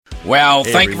Well,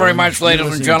 Hey, thank you very everyone. much, ladies You're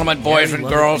and listening gentlemen, to boys Gary and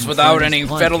Lovett girls, and without Friends any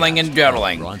podcast fiddling and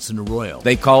diddling. Bronson Arroyo.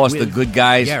 They call us the With good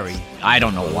guys. Gary I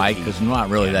don't know why, because we're not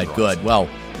really that good. Well,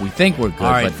 we think we're good,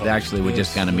 All right, but folks, actually we're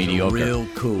just this kind of was mediocre. Real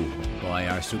cool by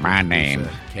our super My producer, name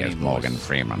Kenny is Lewis. Morgan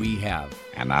Freeman. We have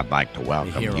And I'd like to The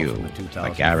welcome hero you from the to the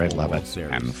 2004 Gary World Lovett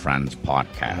Series. and Friends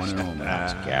podcast. One and only.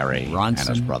 That's Gary Bronson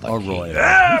and his brother Arroyo. Keith.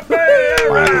 By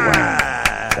the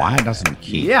way, why doesn't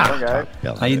Keith Yeah. talk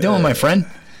Billy? How you doing, my friend?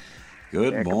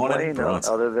 Good Can't morning, complain,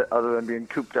 Bronson. other than being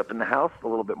cooped up in the house a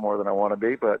little bit more than I want to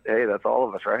be, but hey, that's all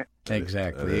of us, right?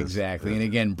 Exactly, exactly. And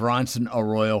again, Bronson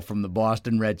Arroyo from the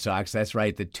Boston Red Sox. That's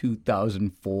right, the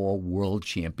 2004 World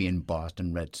Champion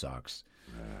Boston Red Sox.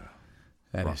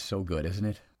 That is so good, isn't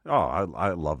it? Oh, I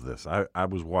love this. I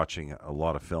was watching a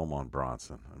lot of film on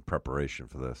Bronson in preparation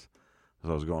for this, as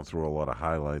I was going through a lot of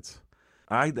highlights.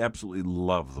 I absolutely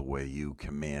love the way you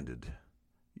commanded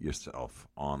yourself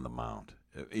on the mound.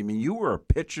 I mean, you were a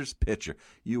pitcher's pitcher.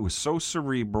 You were so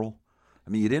cerebral. I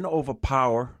mean, you didn't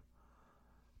overpower,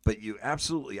 but you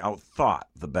absolutely outthought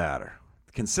the batter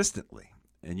consistently.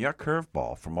 And your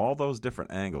curveball from all those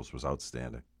different angles was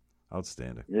outstanding.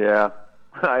 Outstanding. Yeah.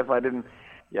 if I didn't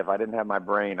have my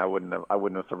brain, I wouldn't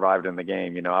have survived in the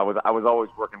game. You know, I was always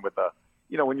working with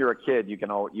when you're a kid, you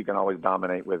can always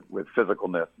dominate with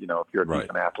physicalness. You know, if you're a Right.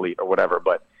 decent athlete or whatever.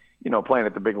 But playing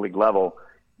at the big league level,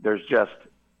 there's just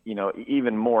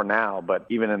even more now. But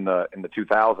even in the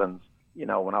 2000s, when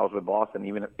I was with Boston,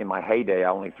 even in my heyday, I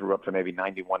only threw up to maybe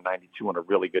 91, 92 on a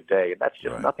really good day, and that's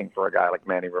just Right. nothing for a guy like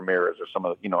Manny Ramirez or some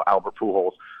of Albert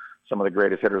Pujols, some of the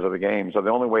greatest hitters of the game. So the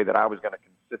only way that I was going to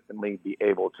consistently be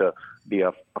able to be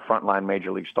a frontline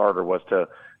major league starter was to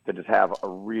just have a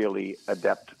really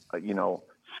adept,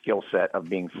 skill set of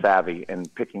being savvy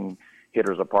and picking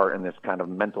hitters apart in this kind of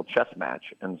mental chess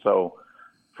match. And so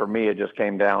for me, it just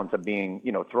came down to being,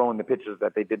 throwing the pitches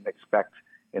that they didn't expect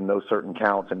in those certain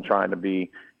counts and trying to be,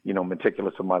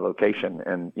 meticulous with my location.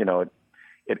 And,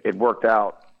 it worked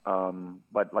out.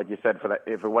 But like you said,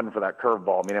 if it wasn't for that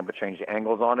curveball, being able to change the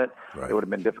angles on it, Right. it would have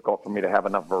been difficult for me to have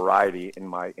enough variety in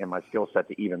my skill set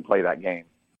to even play that game.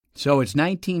 So it's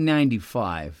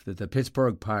 1995 that the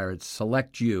Pittsburgh Pirates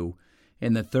select you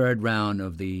in the third round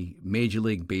of the Major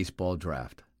League Baseball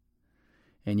draft.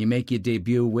 And you make your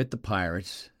debut with the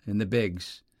Pirates in the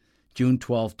Bigs, June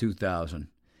 12, 2000.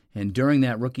 And during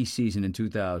that rookie season in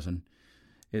 2000,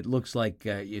 it looks like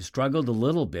you struggled a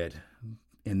little bit.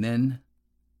 And then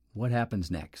what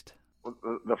happens next?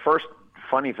 The first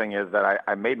funny thing is that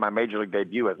I made my Major League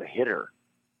debut as a hitter,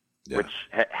 Yeah. which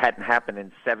hadn't happened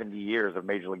in 70 years of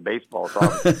Major League Baseball. So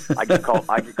I get called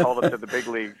up to the big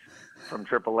leagues from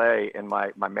AAA, and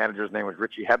my manager's name was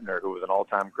Richie Hebner, who was an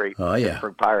all-time great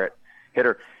Pittsburgh Pirate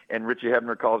hitter. And Richie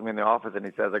Hebner calls me in the office and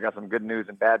he says, "I got some good news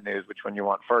and bad news. Which one you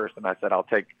want first?" And I said, "I'll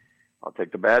take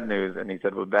the bad news." And he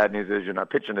said, "Well, the bad news is you're not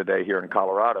pitching today here in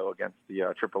Colorado against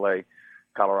the AAA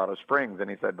Colorado Springs." And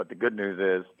he said, "But the good news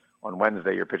is on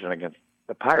Wednesday you're pitching against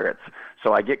the Pirates."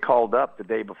 So I get called up the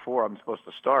day before I'm supposed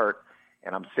to start,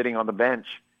 and I'm sitting on the bench.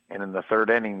 And in the third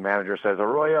inning, manager says,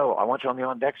 "Arroyo, I want you on the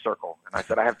on-deck circle." And I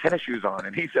said, "I have tennis shoes on."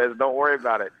 And he says, "Don't worry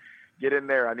about it. Get in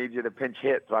there. I need you to pinch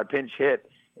hit." So I pinch hit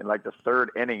in like the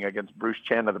third inning against Bruce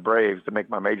Chen of the Braves to make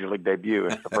my Major League debut.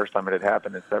 It's the first time it had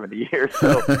happened in 70 years.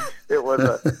 So it was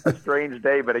a strange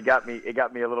day, but it got me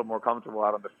a little more comfortable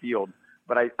out on the field.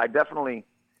 But I definitely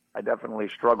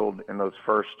struggled in those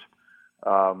first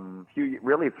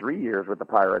really 3 years with the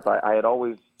Pirates. I had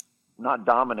always not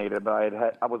dominated, but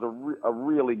I was a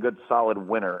really good, solid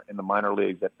winner in the minor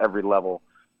leagues at every level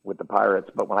with the Pirates.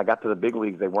 But when I got to the big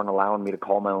leagues, they weren't allowing me to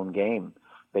call my own game.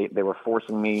 They were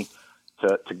forcing me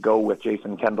to go with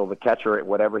Jason Kendall, the catcher, at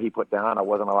whatever he put down. I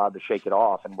wasn't allowed to shake it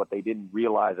off. And what they didn't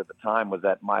realize at the time was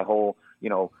that my whole,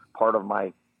 a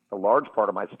large part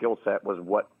of my skill set was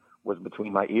what was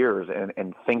between my ears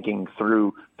and thinking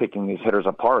through picking these hitters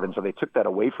apart. And so they took that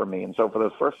away from me. And so for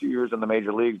those first few years in the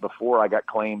major leagues, before I got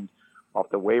claimed off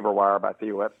the waiver wire by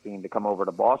Theo Epstein to come over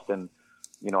to Boston,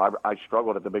 I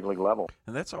struggled at the big league level.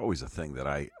 And that's always a thing that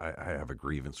I have a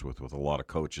grievance with a lot of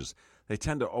coaches. They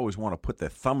tend to always want to put their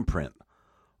thumbprint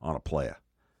on a player,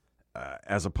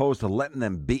 as opposed to letting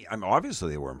them be. I mean, obviously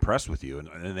they were impressed with you,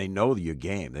 and they know your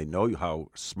game. They know how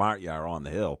smart you are on the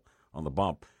hill, on the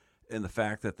bump, and the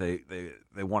fact that they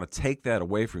want to take that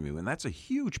away from you, and that's a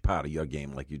huge part of your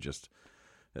game, like you just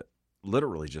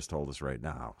literally just told us right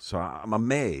now. So I'm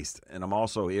amazed, and I'm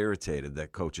also irritated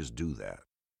that coaches do that.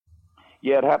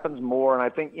 Yeah, it happens more, and I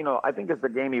think as the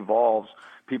game evolves,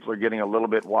 people are getting a little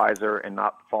bit wiser and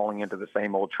not falling into the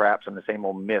same old traps and the same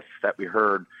old myths that we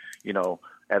heard,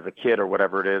 as a kid or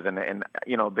whatever it is. And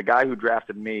the guy who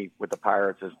drafted me with the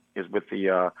Pirates is with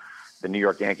the the New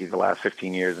York Yankees the last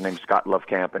 15 years. His name's Scott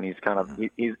Lofkamp, and he's kind of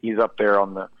he's up there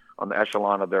on the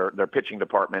echelon of their pitching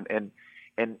department. And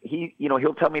he,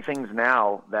 he'll tell me things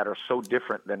now that are so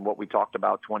different than what we talked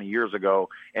about 20 years ago.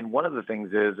 And one of the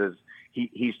things is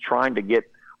he's trying to get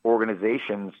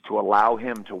organizations to allow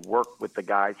him to work with the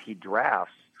guys he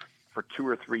drafts for 2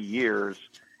 or 3 years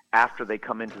after they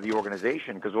come into the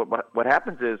organization. Because what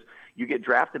happens is you get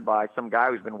drafted by some guy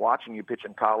who's been watching you pitch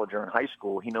in college or in high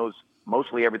school. He knows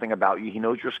mostly everything about you. He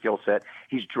knows your skill set.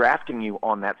 He's drafting you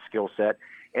on that skill set.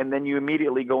 And then you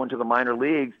immediately go into the minor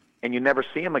leagues and you never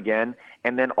see him again.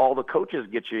 And then all the coaches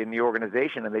get you in the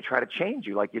organization and they try to change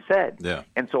you, like you said. Yeah.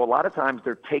 And so a lot of times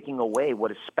they're taking away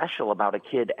what is special about a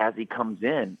kid as he comes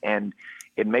in. And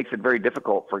it makes it very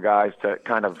difficult for guys to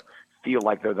kind of feel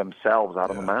like they're themselves out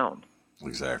on the mound.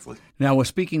 Exactly. Now we're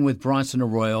speaking with Bronson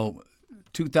Arroyo,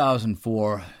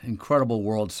 2004, incredible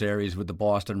World Series with the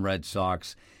Boston Red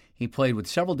Sox. He played with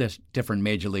several different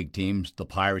major league teams, the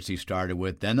Pirates he started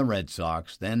with, then the Red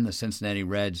Sox, then the Cincinnati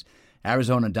Reds,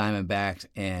 Arizona Diamondbacks,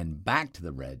 and back to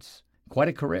the Reds. Quite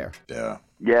a career. Yeah.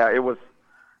 Yeah, it was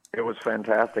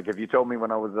fantastic. If you told me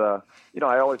when I was,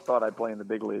 I always thought I'd play in the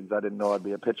big leagues. I didn't know I'd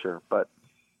be a pitcher. But,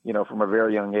 from a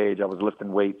very young age, I was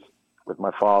lifting weights with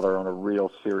my father on a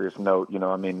real serious note.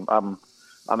 I'm an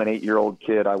 8-year-old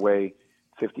kid. I weigh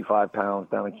 55 pounds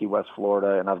down in Key West,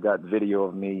 Florida, and I've got video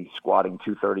of me squatting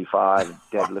 235,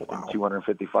 deadlifting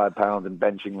 255 pounds, and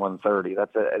benching 130.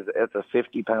 That's a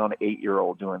 50-pound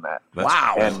 8-year-old doing that.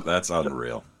 Wow, and that's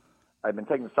unreal. I've been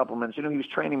taking supplements. He was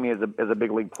training me as a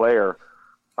big league player,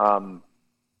 and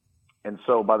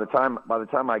so by the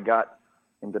time I got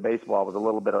into baseball, I was a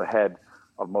little bit ahead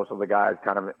of most of the guys,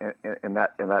 kind of in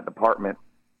that department.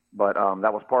 But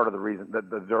that was part of the reason that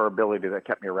the durability that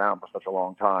kept me around for such a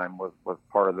long time was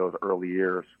part of those early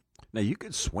years. Now, you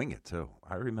could swing it, too.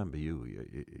 I remember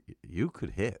you could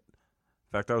hit.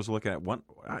 In fact, I was looking at one.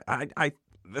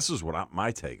 This is what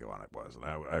my take on it was. And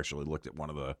I actually looked at one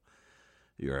of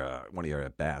your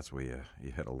at-bats where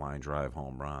you hit a line drive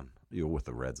home run. You were with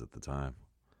the Reds at the time.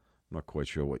 I'm not quite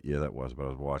sure what year that was, but I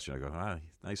was watching. I go,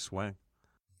 nice swing.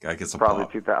 Guy gets some probably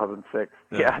pop. 2006.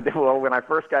 Yeah. Well, when I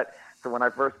first got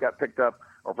picked up,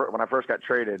 or when I first got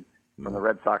traded from the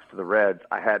Red Sox to the Reds,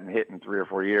 I hadn't hit in 3 or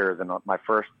 4 years. And my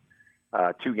first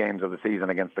 2 games of the season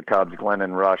against the Cubs, Glenn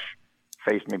and Rush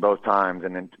faced me both times,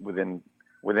 and then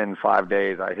within 5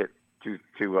 days, I hit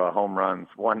two home runs.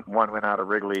 One went out of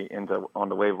Wrigley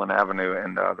onto Waveland Avenue,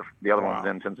 and the other one was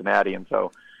in Cincinnati. And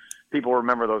so people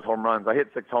remember those home runs. I hit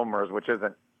 6 homers, which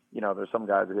isn't. There's some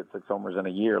guys who hit 6 homers in a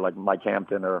year, like Mike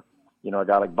Hampton or, a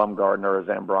guy like Bumgarner or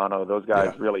Zambrano. Those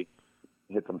guys really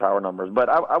hit some power numbers. But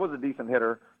I was a decent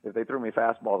hitter. If they threw me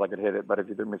fastballs, I could hit it. But if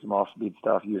you threw me some off-speed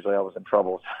stuff, usually I was in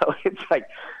trouble. So it's like,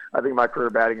 I think my career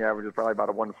batting average is probably about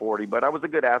a 140. But I was a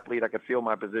good athlete. I could feel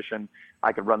my position.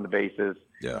 I could run the bases.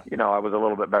 Yeah. I was a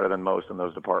little bit better than most in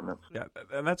those departments. Yeah,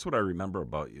 and that's what I remember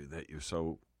about you, that you're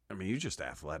so – you're just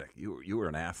athletic. You were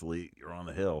an athlete. You're on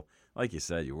the hill. Like you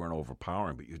said, you weren't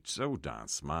overpowering, but you're so darn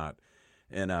smart.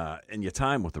 And in your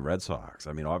time with the Red Sox,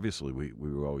 obviously we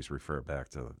will always refer back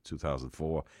to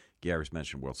 2004. Gary's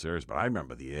mentioned World Series, but I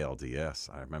remember the ALDS.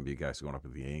 I remember you guys going up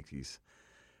with the Yankees.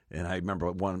 And I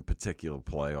remember one particular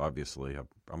play, obviously. I'm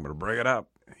going to bring it up.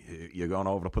 You're going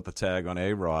over to put the tag on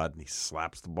A-Rod, and he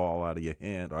slaps the ball out of your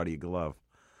hand, out of your glove.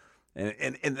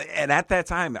 And at that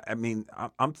time,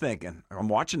 I'm thinking, I'm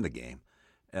watching the game,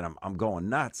 and I'm going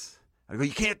nuts. I go,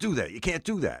 you can't do that. You can't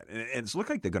do that. And it's looked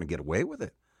like they're going to get away with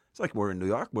it. It's like we're in New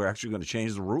York. We're actually going to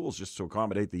change the rules just to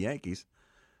accommodate the Yankees.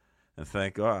 And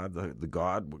thank God,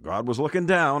 God was looking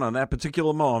down on that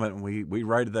particular moment, and we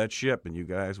righted that ship. And you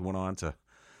guys went on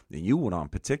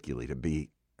particularly to be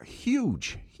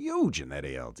huge in that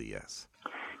ALDS.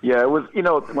 Yeah, it was.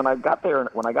 When I got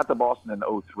to Boston in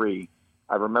 2003,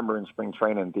 I remember in spring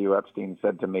training, Theo Epstein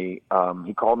said to me,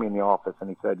 he called me in the office and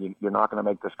he said, "You're not going to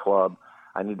make this club.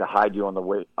 I need to hide you on the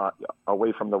way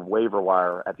away from the waiver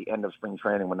wire at the end of spring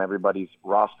training when everybody's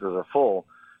rosters are full,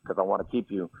 because I want to keep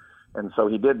you." And so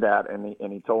he did that, and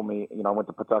he told me, I went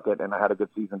to Pawtucket and I had a good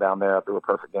season down there. I threw a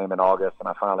perfect game in August, and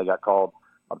I finally got called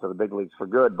up to the big leagues for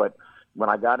good. But when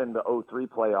I got into 2003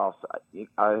 playoffs,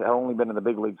 I had only been in the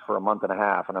big leagues for a month and a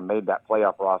half, and I made that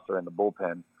playoff roster in the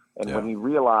bullpen. And when he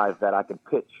realized that I could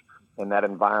pitch in that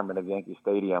environment of Yankee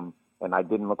Stadium, and I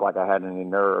didn't look like I had any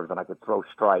nerves, and I could throw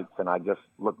strikes, and I just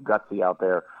looked gutsy out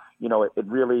there, it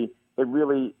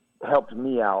really helped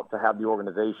me out to have the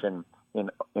organization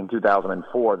in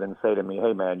 2004 then say to me,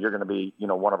 "Hey man, you're going to be,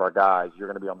 one of our guys. You're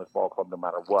going to be on this ball club no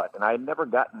matter what." And I had never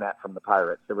gotten that from the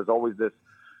Pirates. There was always this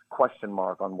question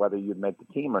mark on whether you'd make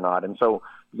the team or not. And so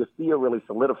Theo really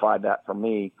solidified that for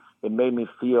me. it made me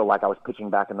feel like I was pitching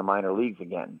back in the minor leagues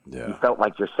again. Yeah. You felt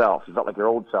like yourself. You felt like your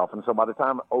old self. And so by the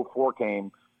time 04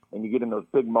 came and you get in those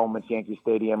big moments, Yankee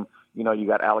Stadium, you know, you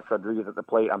got Alex Rodriguez at the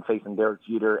plate. I'm facing Derek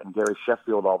Jeter and Gary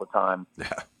Sheffield all the time.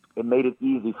 Yeah. It made it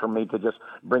easy for me to just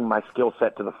bring my skill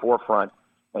set to the forefront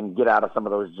and get out of some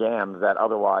of those jams that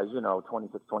otherwise, you know,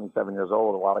 26, 27 years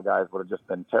old, a lot of guys would have just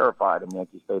been terrified in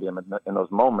Yankee Stadium in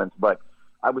those moments. But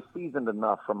I was seasoned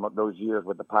enough from those years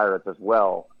with the Pirates as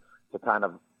well to kind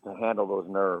of to handle those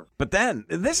nerves. But then,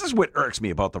 this is what irks me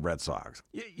about the Red Sox.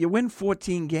 You win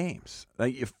 14 games.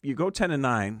 Like if you go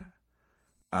 10-9,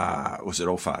 was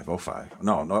it 05?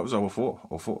 No, it was 04.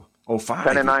 05.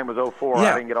 10-9 was 04. Yeah.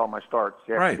 I didn't get all my starts.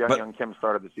 Yeah, right, young Kim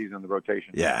started the season in the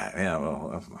rotation. Yeah,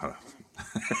 well,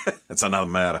 that's another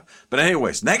matter. But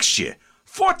anyways, next year,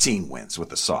 14 wins with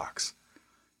the Sox.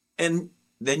 And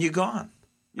then you're gone.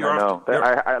 I know.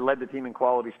 I led the team in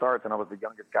quality starts, and I was the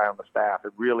youngest guy on the staff.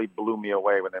 It really blew me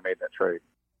away when they made that trade.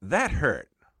 That hurt.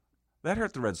 That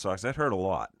hurt the Red Sox. That hurt a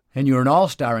lot. And you were an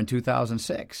all-star in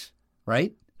 2006,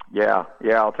 right? Yeah.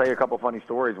 I'll tell you a couple funny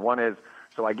stories. One is,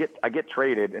 so I get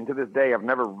traded, and to this day, I've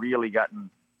never really gotten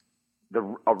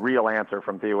a real answer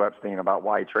from Theo Epstein about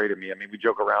why he traded me. I mean, we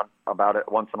joke around about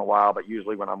it once in a while, but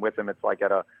usually when I'm with him, it's like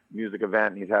at a music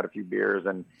event, and he's had a few beers,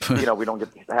 and you know, we don't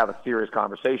get to have a serious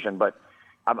conversation. But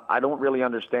I don't really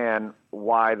understand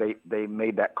why they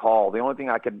made that call. The only thing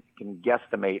I can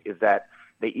guesstimate is that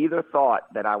they either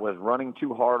thought that I was running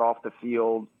too hard off the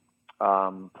field,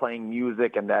 playing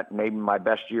music, and that maybe my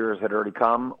best years had already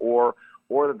come, or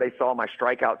that they saw my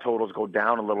strikeout totals go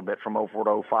down a little bit from 04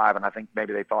 to 05, and I think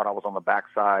maybe they thought I was on the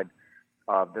backside,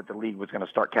 that the league was going to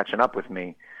start catching up with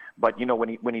me. But, you know,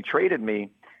 when he traded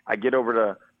me, I get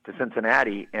over to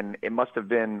Cincinnati, and it must have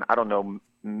been, I don't know,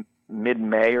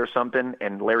 mid-May or something,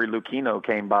 and Larry Lucchino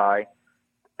came by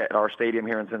at our stadium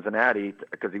here in Cincinnati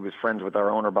because he was friends with our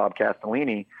owner, Bob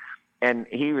Castellini, and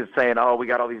he was saying, oh, we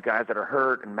got all these guys that are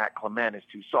hurt, and Matt Clement is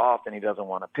too soft, and he doesn't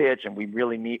want to pitch, and we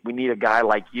need a guy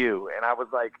like you. And I was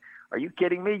like, are you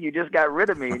kidding me? You just got rid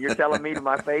of me, and you're telling me to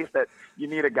my face that you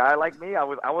need a guy like me? I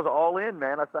was all in,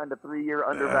 man. I signed a 3-year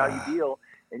undervalued deal,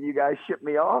 and you guys shipped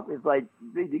me off. It's like,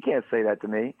 dude, you can't say that to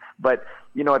me. But,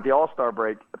 you know, at the All-Star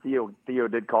break, Theo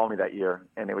did call me that year,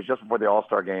 and it was just before the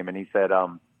All-Star game, and he said,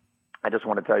 I just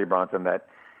want to tell you, Bronson, that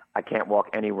I can't walk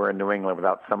anywhere in New England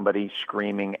without somebody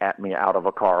screaming at me out of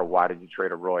a car, why did you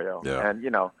trade Arroyo? Yeah. And, you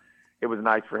know, it was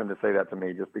nice for him to say that to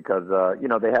me just because, you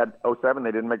know, they had 07,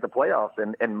 they didn't make the playoffs,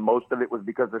 and most of it was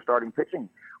because their starting pitching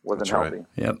wasn't healthy. Right.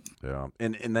 Yep. Yeah.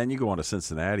 And then you go on to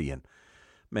Cincinnati, and,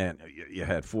 man, you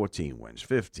had 14 wins,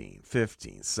 15,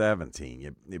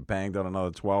 17. You banged on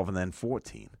another 12 and then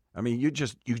 14. I mean, you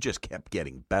just kept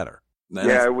getting better.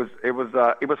 Yeah, it was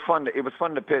fun. It was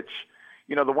fun to pitch.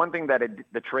 You know, the one thing that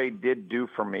the trade did do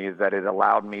for me is that it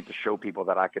allowed me to show people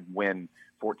that I could win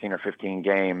 14 or 15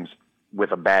 games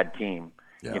with a bad team.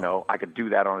 Yeah. You know, I could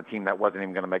do that on a team that wasn't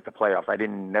even going to make the playoffs. I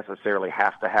didn't necessarily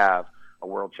have to have a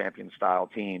world champion style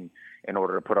team in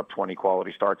order to put up 20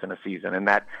 quality starts in a season. And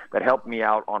that helped me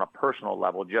out on a personal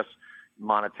level, just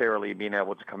monetarily being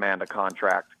able to command a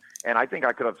contract. And I think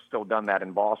I could have still done that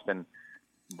in Boston,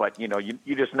 but you know,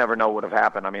 you just never know what would have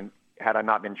happened. I mean, had I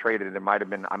not been traded, I might have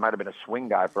been a swing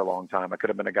guy for a long time. I could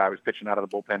have been a guy who was pitching out of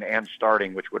the bullpen and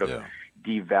starting, which would have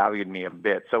devalued me a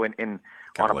bit. So on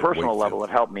a personal level, it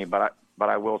helped me. But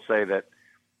I will say that,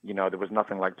 you know, there was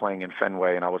nothing like playing in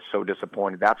Fenway, and I was so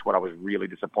disappointed. That's what I was really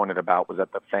disappointed about, was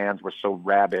that the fans were so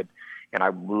rabid, and I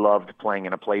loved playing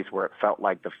in a place where it felt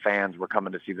like the fans were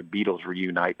coming to see the Beatles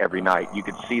reunite every night. You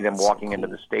could see them walking into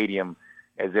the stadium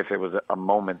as if it was a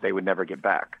moment they would never get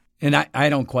back. And I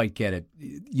don't quite get it.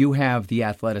 You have the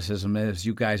athleticism, as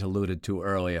you guys alluded to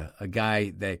earlier, a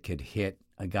guy that could hit,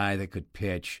 a guy that could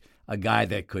pitch, a guy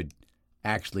that could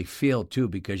actually field too,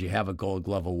 because you have a Gold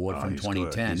Glove award from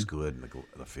 2010. He's good in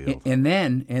the field. And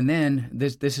then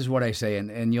this is what I say,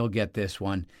 and you'll get this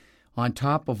one. On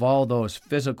top of all those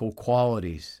physical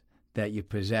qualities that you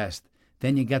possessed,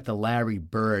 then you got the Larry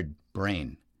Bird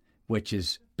brain, which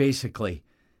is basically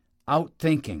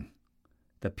outthinking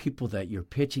the people that you're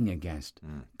pitching against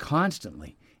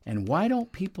constantly. And why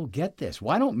don't people get this?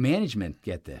 Why don't management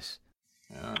get this?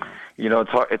 You know,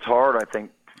 it's hard, I think,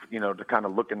 you know, to kind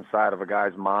of look inside of a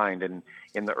guy's mind. And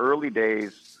in the early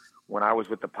days when I was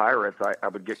with the Pirates, I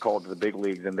would get called to the big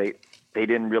leagues, and they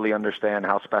didn't really understand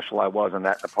how special I was in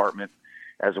that department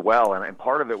as well. And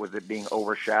part of it was it being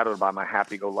overshadowed by my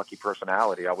happy-go-lucky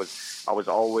personality. I was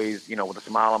always, you know, with a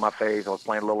smile on my face. I was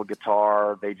playing a little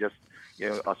guitar. They just, you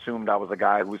know, assumed I was a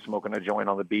guy who was smoking a joint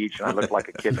on the beach, and I looked like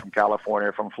a kid from California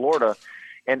or from Florida.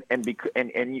 And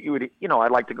you would, I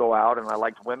like to go out and I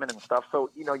liked women and stuff. So,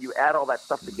 you add all that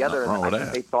stuff together, and I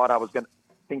think they thought I was going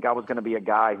to be a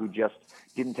guy who just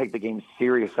didn't take the game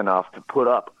serious enough to put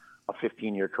up a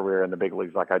 15-year career in the big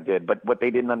leagues like I did. But what they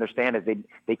didn't understand is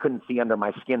they couldn't see under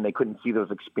my skin. They couldn't see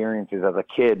those experiences as a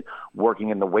kid working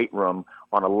in the weight room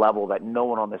on a level that no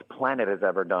one on this planet has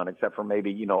ever done, except for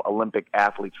maybe, Olympic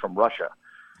athletes from Russia.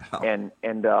 Oh. And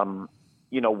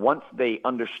once they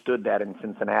understood that in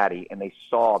Cincinnati and they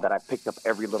saw that I picked up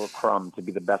every little crumb to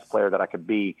be the best player that I could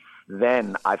be,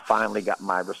 then I finally got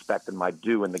my respect and my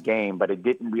due in the game. But it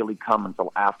didn't really come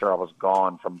until after I was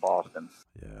gone from Boston.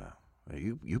 Yeah.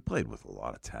 You played with a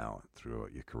lot of talent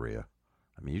throughout your career.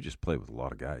 I mean, you just played with a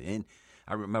lot of guys. And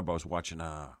I remember I was watching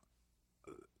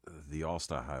the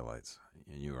All-Star highlights,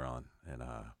 and you were on, and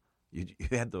you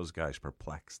had those guys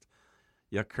perplexed.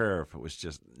 Your curve was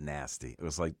just nasty. It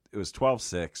was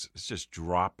 12-6. It's just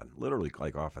dropping, literally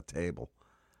like off a table.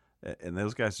 And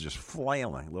those guys are just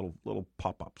flailing, little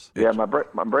pop-ups. Yeah, my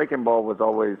breaking ball was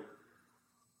always,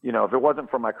 if it wasn't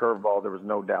for my curveball, there was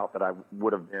no doubt that I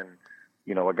would have been,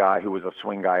 a guy who was a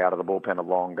swing guy out of the bullpen, a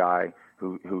long guy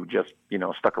who just,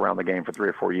 stuck around the game for 3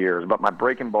 or 4 years. But my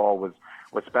breaking ball was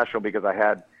special because I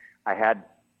had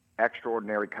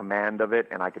extraordinary command of it,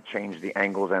 and I could change the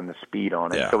angles and the speed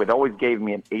on it. Yeah. So it always gave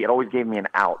me an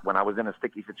out. When I was in a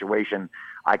sticky situation,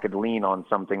 I could lean on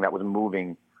something that was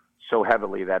moving so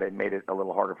heavily that it made it a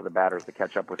little harder for the batters to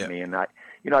catch up with me. And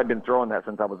I'd been throwing that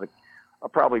since I was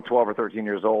probably 12 or 13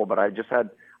 years old, but I just had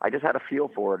a feel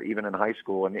for it even in high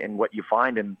school. And what you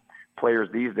find in players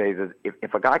these days is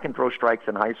if a guy can throw strikes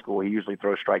in high school, he usually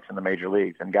throws strikes in the major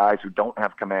leagues. And guys who don't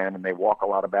have command and they walk a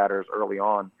lot of batters early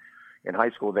on in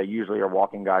high school, they usually are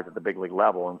walking guys at the big league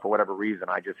level. And for whatever reason,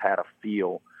 I just had a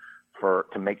feel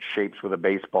to make shapes with a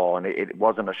baseball, and it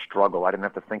wasn't a struggle. I didn't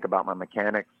have to think about my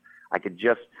mechanics.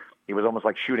 It was almost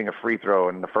like shooting a free throw,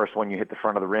 and the first one you hit the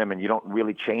front of the rim, and you don't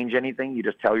really change anything. You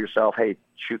just tell yourself, hey,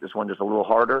 shoot this one just a little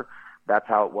harder. That's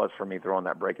how it was for me throwing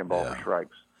that breaking ball for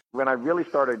strikes. When I really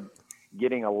started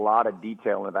getting a lot of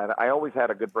detail in that, I always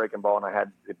had a good breaking ball, and I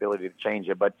had the ability to change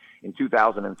it. But in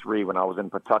 2003, when I was in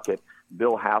Pawtucket,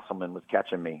 Bill Hasselman was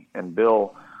catching me, and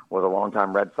Bill was a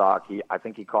longtime Red Sox. I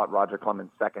think he caught Roger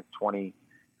Clemens' second 20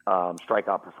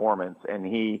 strikeout performance, and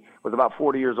he was about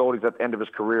 40 years old. He's at the end of his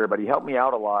career, but he helped me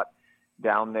out a lot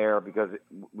down there because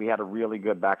we had a really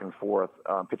good back and forth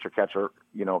pitcher-catcher,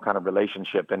 kind of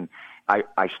relationship. And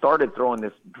I started throwing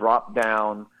this drop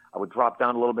down. I would drop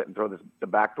down a little bit and throw the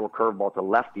backdoor curveball to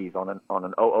lefties on an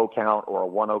 0-0 count or a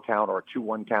 1-0 count or a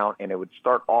 2-1 count, and it would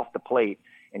start off the plate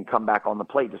and come back on the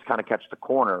plate, just kind of catch the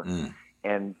corner.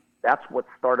 And that's what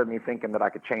started me thinking that I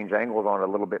could change angles on it a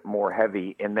little bit more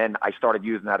heavy. And then I started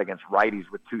using that against righties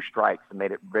with 2 strikes and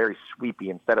made it very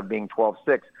sweepy. Instead of being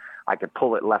 12-6, I could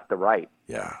pull it left to right.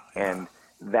 Yeah. And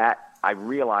that I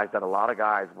realized that a lot of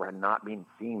guys were not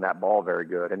seeing that ball very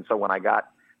good. And so when I got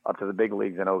up to the big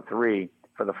leagues in 2003,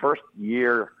 for the first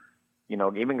year,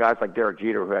 even guys like Derek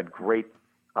Jeter, who had great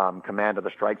command of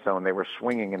the strike zone, they were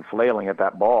swinging and flailing at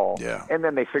that ball. Yeah. And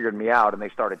then they figured me out and they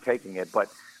started taking it. But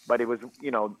it was,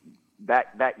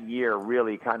 that year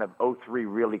really kind of, 2003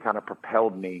 really kind of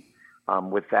propelled me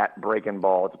with that breaking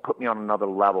ball to put me on another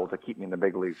level to keep me in the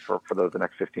big leagues for the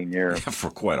next 15 years. Yeah, for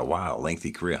quite a while.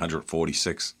 Lengthy career,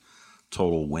 146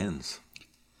 total wins.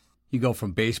 You go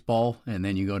from baseball and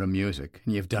then you go to music,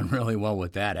 and you've done really well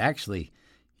with that. Actually,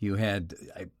 you had,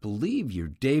 I believe, your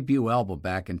debut album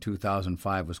back in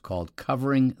 2005 was called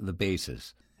Covering the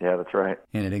Bases. Yeah, that's right.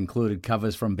 And it included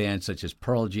covers from bands such as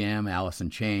Pearl Jam, Alice in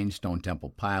Chains, Stone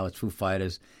Temple Pilots, Foo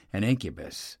Fighters, and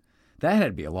Incubus. That had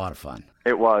to be a lot of fun.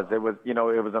 It was. It was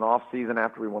an off season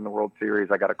after we won the World Series.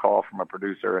 I got a call from a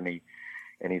producer, and he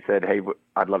said, "Hey,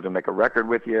 I'd love to make a record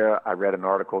with you. I read an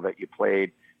article that you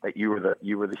played that you were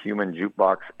the human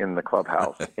jukebox in the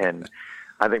clubhouse." And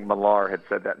I think Millar had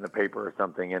said that in the paper or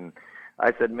something. And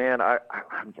I said, "Man, I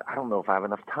don't know if I have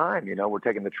enough time. We're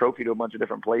taking the trophy to a bunch of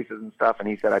different places and stuff." And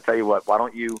he said, "I tell you what, why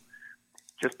don't you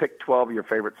just pick 12 of your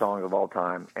favorite songs of all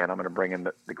time, and I'm going to bring in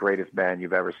the greatest band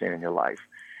you've ever seen in your life.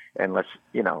 And let's,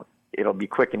 it'll be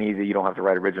quick and easy. You don't have to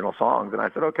write original songs." And I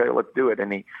said, "Okay, let's do it."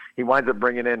 And he winds up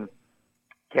bringing in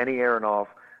Kenny Aronoff,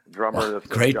 drummer,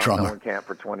 great drummer, Mellencamp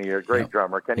for 20 years, great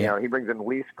drummer. Kenny Aronoff. He brings in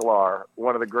Lee Sklar,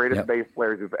 one of the greatest bass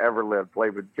players who've ever lived.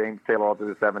 Played with James Taylor all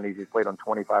through the 70s. He's played on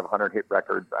 2,500 hit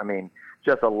records. I mean,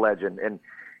 just a legend. And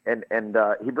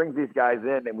he brings these guys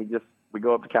in, and we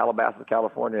go up to Calabasas,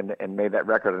 California, and made that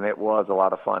record, and it was a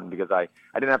lot of fun because I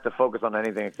didn't have to focus on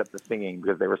anything except the singing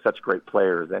because they were such great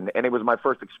players. And it was my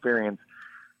first experience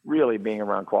really being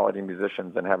around quality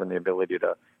musicians and having the ability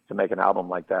to make an album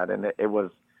like that. And it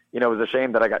was it was a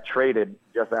shame that I got traded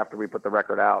just after we put the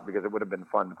record out, because it would have been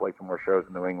fun to play some more shows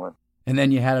in New England. And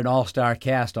then you had an all-star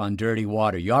cast on Dirty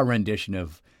Water, your rendition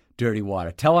of Dirty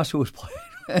Water. Tell us who was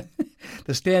playing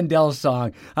the Standell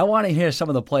song. I want to hear some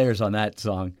of the players on that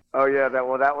song. Oh, yeah. That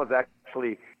was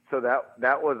actually – so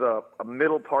that was a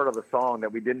middle part of the song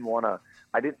that we didn't want to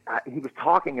 – he was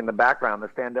talking in the background. The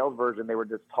Standell's version, they were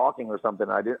just talking or something.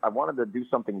 I wanted to do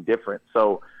something different.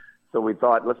 So we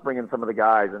thought, let's bring in some of the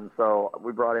guys. And so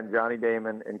we brought in Johnny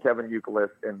Damon and Kevin Youkilis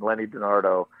and Lenny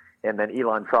DiNardo. And then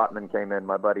Elon Trotman came in,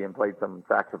 my buddy, and played some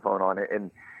saxophone on it.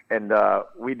 And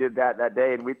we did that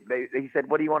day. And he said,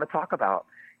 what do you want to talk about?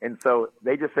 And so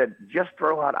they just said, just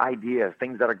throw out ideas,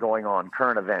 things that are going on,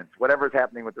 current events, whatever's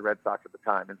happening with the Red Sox at the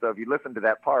time. And so if you listen to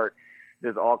that part,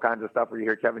 there's all kinds of stuff where you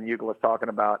hear Kevin Youkilis talking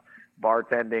about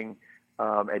bartending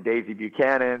at Daisy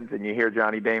Buchanan's, and you hear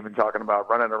Johnny Damon talking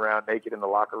about running around naked in the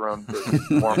locker room to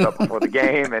get warmed up before the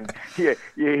game. And you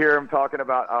hear him talking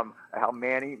about how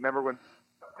Manny, remember when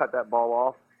cut that ball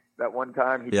off that one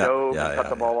time? He dove and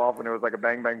cut the ball off, and it was like a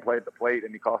bang-bang play at the plate,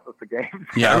 and he cost us the game.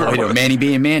 Yeah, Manny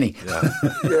being Manny.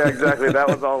 Yeah, exactly. That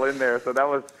was all in there. So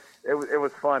it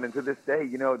was fun. And to this day,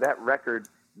 that record,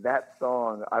 that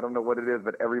song, I don't know what it is,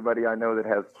 but everybody I know that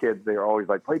has kids, they're always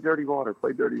like, play Dirty Water,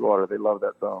 play Dirty Water. They love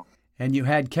that song. And you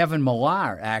had Kevin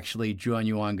Millar actually join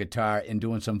you on guitar and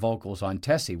doing some vocals on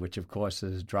Tessie, which, of course,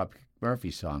 is Dropkick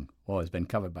Murphys song. Well, has been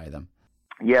covered by them.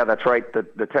 Yeah, that's right.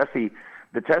 The Tessie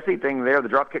thing there, the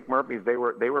Dropkick Murphys, they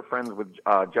were friends with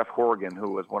Jeff Horrigan,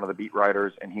 who was one of the beat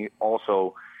writers, and he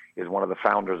also is one of the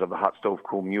founders of the Hot Stove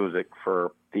Cool Music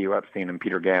for Theo Epstein and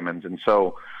Peter Gammons. And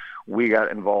so we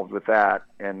got involved with that,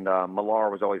 and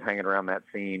Millar was always hanging around that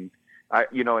scene.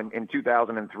 In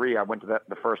 2003, I went to it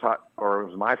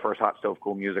was my first Hot Stove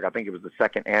Cool Music. I think it was the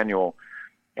second annual,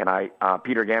 and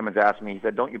Peter Gammons asked me, he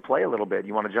said, don't you play a little bit?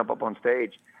 You want to jump up on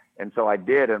stage? And so I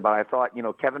did, but I thought,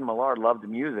 Kevin Millar loved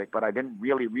music, but I didn't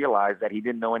really realize that he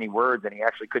didn't know any words and he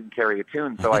actually couldn't carry a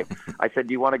tune. So I said,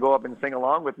 do you want to go up and sing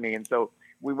along with me? And so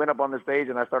we went up on the stage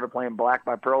and I started playing Black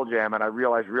by Pearl Jam, and I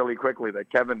realized really quickly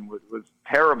that Kevin was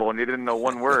terrible and he didn't know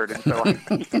one word. And so I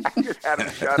just had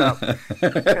him shut up,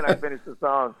 and I finished the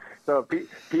song. So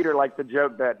Peter liked to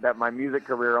joke that my music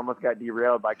career almost got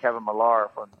derailed by Kevin Millar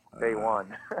from day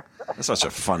one. That's such a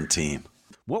fun team.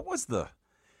 What was the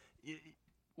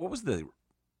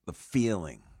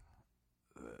feeling?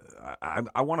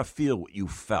 I want to feel what you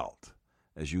felt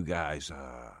as you guys,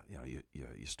 you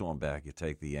storm back, you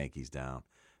take the Yankees down,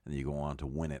 and you go on to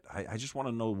win it. I just want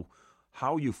to know,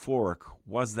 how euphoric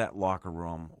was that locker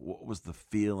room? What was the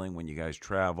feeling when you guys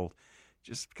traveled?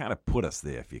 Just kind of put us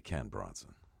there if you can,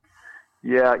 Bronson.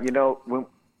 Yeah, after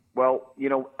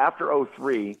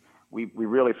 2003, we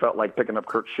really felt like picking up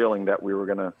Curt Schilling, that we were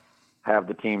going to have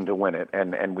the team to win it.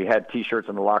 And we had T-shirts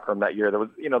in the locker room that year. There was,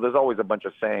 there's always a bunch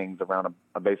of sayings around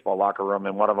a baseball locker room,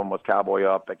 and one of them was Cowboy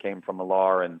Up, that came from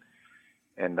Millar and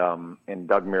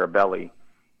Doug Mirabelli.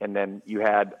 And then you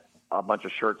had a bunch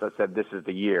of shirts that said, "This is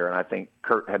the year." And I think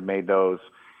Curt had made those.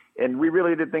 And we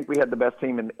really did think we had the best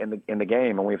team in the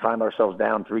game. And we found ourselves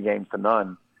down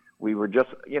 3-0. We were just,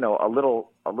 a little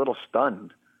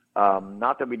stunned.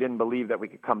 Not that we didn't believe that we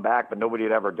could come back, but nobody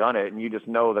had ever done it, and you just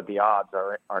know that the odds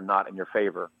are not in your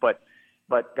favor. But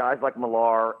guys like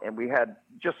Millar, and we had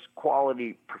just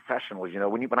quality professionals.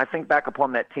 When I think back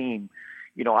upon that team,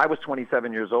 I was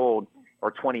 27 years old or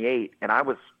 28, and I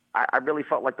really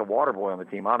felt like the water boy on the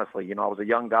team. Honestly, I was a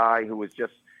young guy who was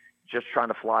just trying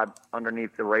to fly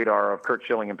underneath the radar of Curt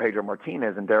Schilling and Pedro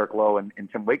Martinez and Derek Lowe and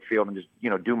Tim Wakefield, and just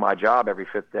do my job every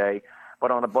fifth day. But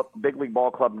on a big league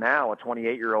ball club now, a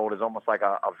 28-year-old is almost like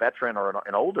a veteran or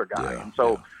an older guy. Yeah, and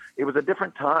so it was a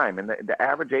different time. And the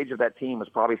average age of that team was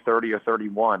probably 30 or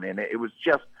 31. And it was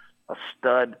just a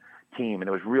stud team. And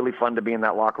it was really fun to be in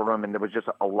that locker room. And there was just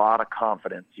a lot of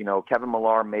confidence. Kevin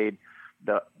Millar made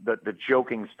the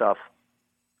joking stuff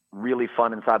really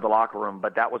fun inside the locker room.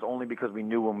 But that was only because we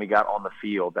knew when we got on the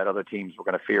field that other teams were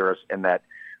going to fear us and that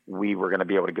we were going to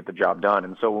be able to get the job done.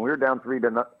 And so when we were down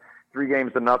 3-0,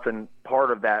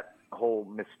 part of that whole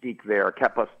mystique there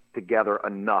kept us together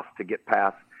enough to get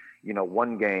past,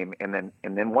 one game. And then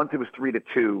once it was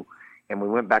 3-2 and we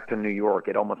went back to New York,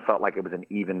 it almost felt like it was an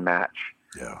even match.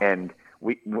 Yeah. And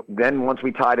then once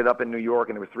we tied it up in New York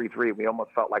and it was 3-3, we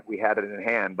almost felt like we had it in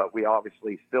hand, but we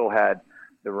obviously still had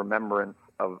the remembrance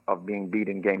of being beat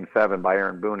in Game 7 by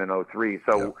Aaron Boone in 2003.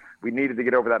 So we needed to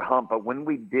get over that hump. But when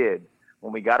we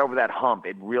got over that hump,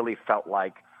 it really felt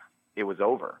like it was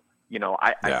over.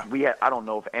 I don't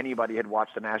know if anybody had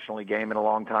watched a National League game in a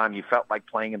long time. You felt like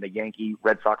playing in the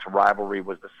Yankee-Red Sox rivalry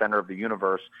was the center of the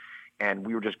universe. and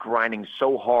we were just grinding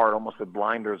so hard, almost with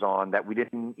blinders on, that we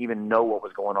didn't even know what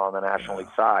was going on the National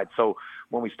League side. So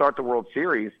when we start the World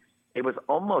Series, it was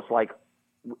almost like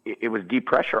it was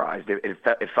depressurized.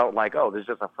 It felt like, oh, there's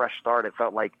just a fresh start. It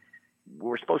felt like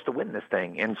we're supposed to win this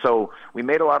thing. And so we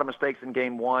made a lot of mistakes in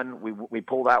game one. We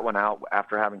pulled that one out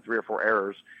after having 3 or 4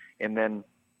 errors, and then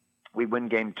we win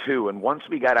game 2. And once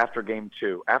we got after game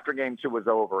 2 was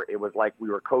over, it was like we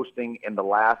were coasting in the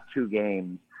last 2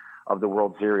 games of the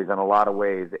World Series. In a lot of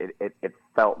ways, it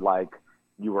felt like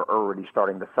you were already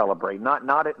starting to celebrate. Not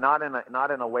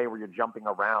in a way where you're jumping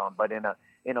around, but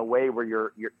in a way where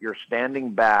you're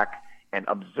standing back and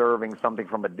observing something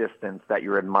from a distance that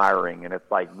you're admiring. And it's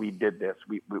like, we did this.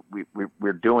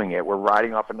 We're doing it. We're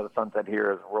riding off into the sunset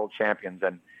here as world champions.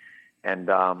 And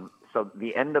so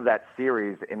the end of that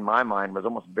series, in my mind, was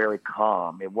almost very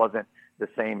calm. It wasn't the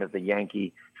same as the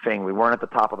Yankee thing. We weren't at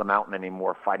the top of the mountain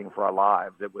anymore fighting for our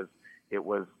lives. It was,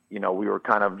 we were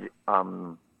kind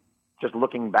of just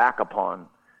looking back upon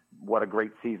what a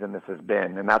great season this has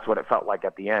been. And that's what it felt like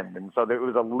at the end. And so it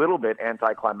was a little bit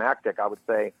anticlimactic, I would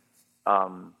say,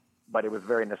 but it was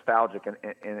very nostalgic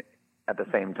and at the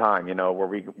same time, where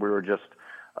we were just,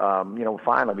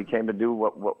 finally we came to do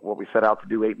what we set out to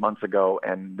do 8 months ago.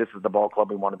 And this is the ball club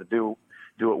we wanted to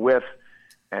do it with.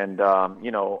 And,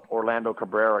 Orlando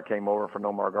Cabrera came over for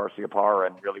Nomar Garciaparra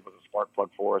and really was a spark plug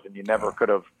for us. And you never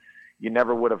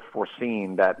would have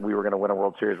foreseen that we were going to win a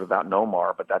World Series without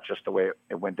Nomar, but that's just the way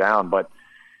it went down. But,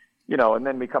 and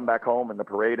then we come back home and the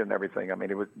parade and everything. I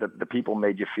mean, it was the people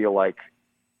made you feel like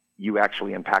you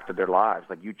actually impacted their lives,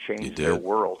 like you changed their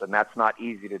world. And that's not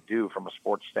easy to do from a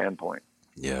sports standpoint.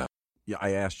 Yeah. Yeah.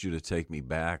 I asked you to take me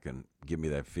back and give me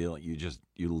that feeling.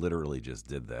 You literally just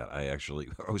did that. I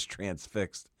was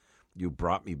transfixed. You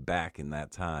brought me back in that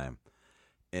time.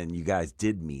 And you guys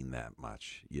did mean that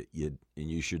much. And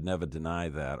you should never deny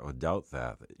that or doubt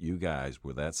that you guys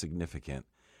were that significant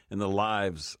in the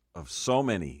lives of so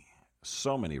many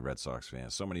Red Sox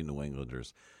fans, so many New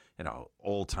Englanders,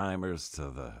 old timers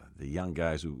to the young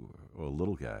guys who were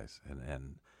little guys.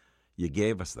 And you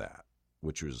gave us that,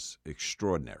 which was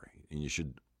extraordinary. And you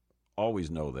should always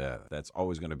know that. That's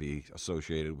always going to be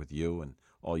associated with you and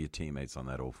all your teammates on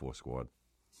that 04 squad.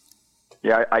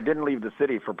 Yeah, I didn't leave the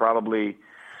city for probably,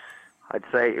 I'd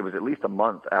say it was at least a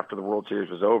month after the World Series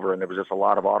was over, and there was just a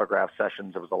lot of autograph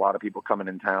sessions. There was a lot of people coming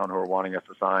in town who were wanting us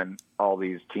to sign all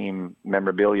these team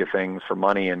memorabilia things for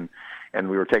money, and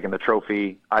we were taking the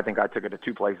trophy. I think I took it to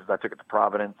 2 places. I took it to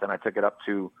Providence, and I took it up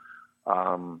to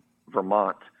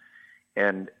Vermont.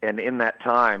 And in that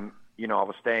time, I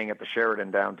was staying at the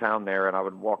Sheraton downtown there, and I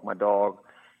would walk my dog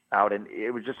out, and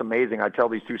it was just amazing. I tell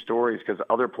these 2 stories because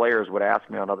other players would ask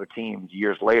me on other teams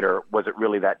years later, was it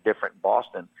really that different in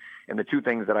Boston? And the 2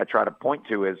 things that I try to point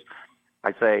to is,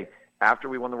 I say, after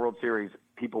we won the World Series,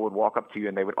 people would walk up to you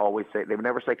and they would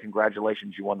never say,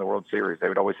 congratulations, you won the World Series. They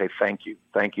would always say, thank you.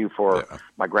 Thank you for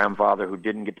my grandfather who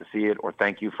didn't get to see it, or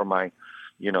thank you for my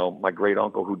great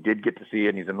uncle who did get to see it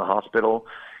and he's in the hospital.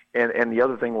 And the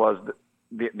other thing was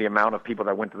the amount of people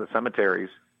that went to the cemeteries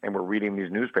and were reading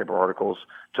these newspaper articles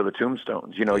to the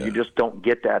tombstones. You just don't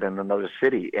get that in another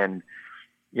city. And,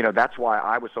 that's why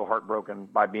I was so heartbroken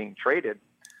by being traded,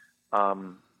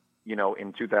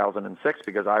 in 2006,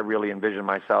 because I really envisioned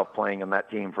myself playing on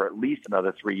that team for at least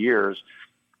another 3 years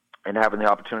and having the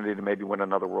opportunity to maybe win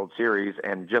another World Series,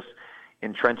 and just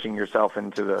entrenching yourself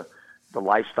into the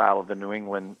lifestyle of the New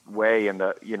England way, and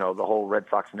the whole Red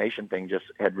Sox Nation thing just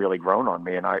had really grown on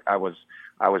me. And I was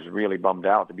really bummed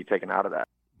out to be taken out of that.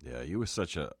 Yeah. You were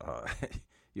such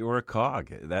you were a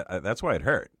cog. That's why it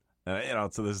hurt.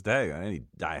 To this day, any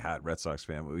diehard Red Sox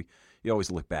fan, you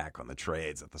always look back on the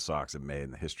trades that the Sox have made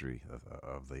in the history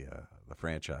of the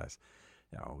franchise.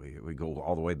 We go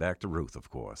all the way back to Ruth, of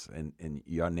course, and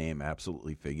your name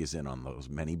absolutely figures in on those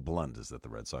many blunders that the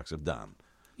Red Sox have done.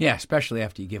 Yeah, especially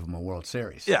after you give them a World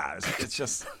Series. Yeah, it's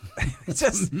just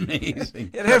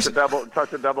amazing.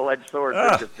 Such a double-edged sword.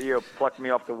 Theo plucked me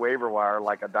off the waiver wire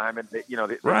like a diamond.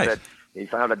 Right. Said he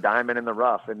found a diamond in the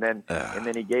rough, and then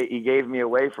he gave me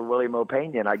away for Willie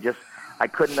Mopena, and I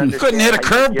couldn't understand. He couldn't hit a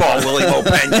curveball, Willie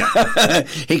Mopena.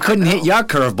 He couldn't hit your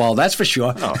curveball, that's for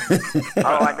sure. No.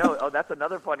 I know. Oh, that's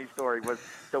another funny story.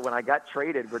 So when I got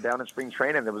traded, we're down in spring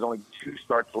training. There was only 2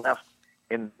 starts left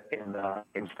in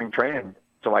spring training.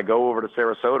 So I go over to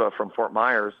Sarasota from Fort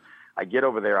Myers. I get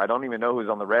over there. I don't even know who's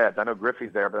on the Reds. I know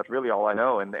Griffey's there, but that's really all I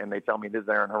know. And they tell me this is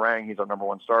Aaron Harang. He's our number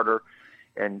 1 starter.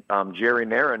 And Jerry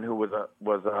Narron, who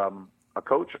was a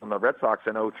coach on the Red Sox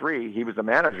in 2003, he was the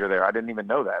manager there. I didn't even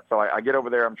know that. So I get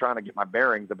over there. I'm trying to get my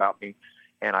bearings about me.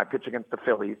 And I pitch against the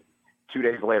Phillies 2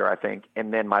 days later, I think.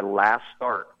 And then my last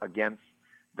start against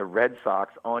the Red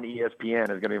Sox on ESPN is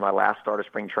going to be my last start of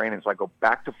spring training. So I go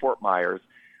back to Fort Myers.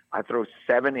 I throw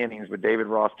 7 innings with David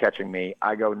Ross catching me.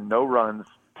 I go no runs,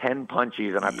 10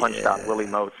 punchies, and I punched out Willie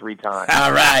Moe 3 times.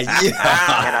 All right.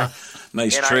 Yeah.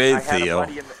 Nice trade, Theo.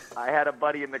 I had a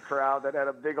buddy in the crowd that had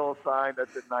a big old sign that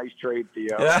said, "Nice trade,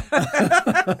 Theo." Like,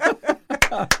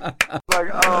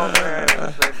 oh, man,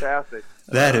 that's fantastic.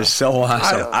 That is so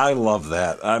awesome. I love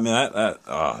that. I mean,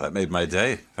 that made my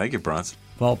day. Thank you, Bronson.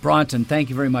 Well, Bronson, thank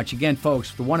you very much. Again,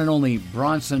 folks, the one and only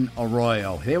Bronson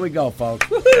Arroyo. Here we go, folks.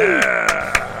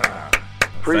 Yeah.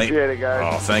 Appreciate it,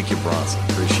 guys. Oh, thank you, Bronson.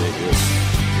 Appreciate you.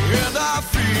 And I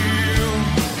feel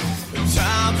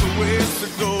time's a ways to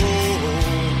go.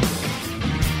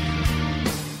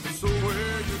 So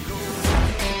where you go?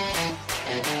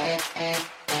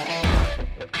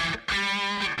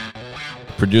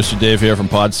 Producer Dave here from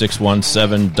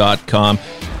pod617.com.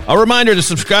 A reminder to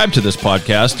subscribe to this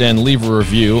podcast and leave a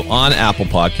review on Apple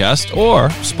Podcast or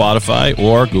Spotify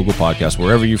or Google Podcast.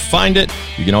 Wherever you find it,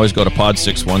 you can always go to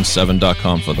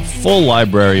pod617.com for the full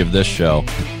library of this show.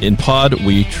 In Pod,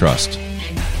 we trust.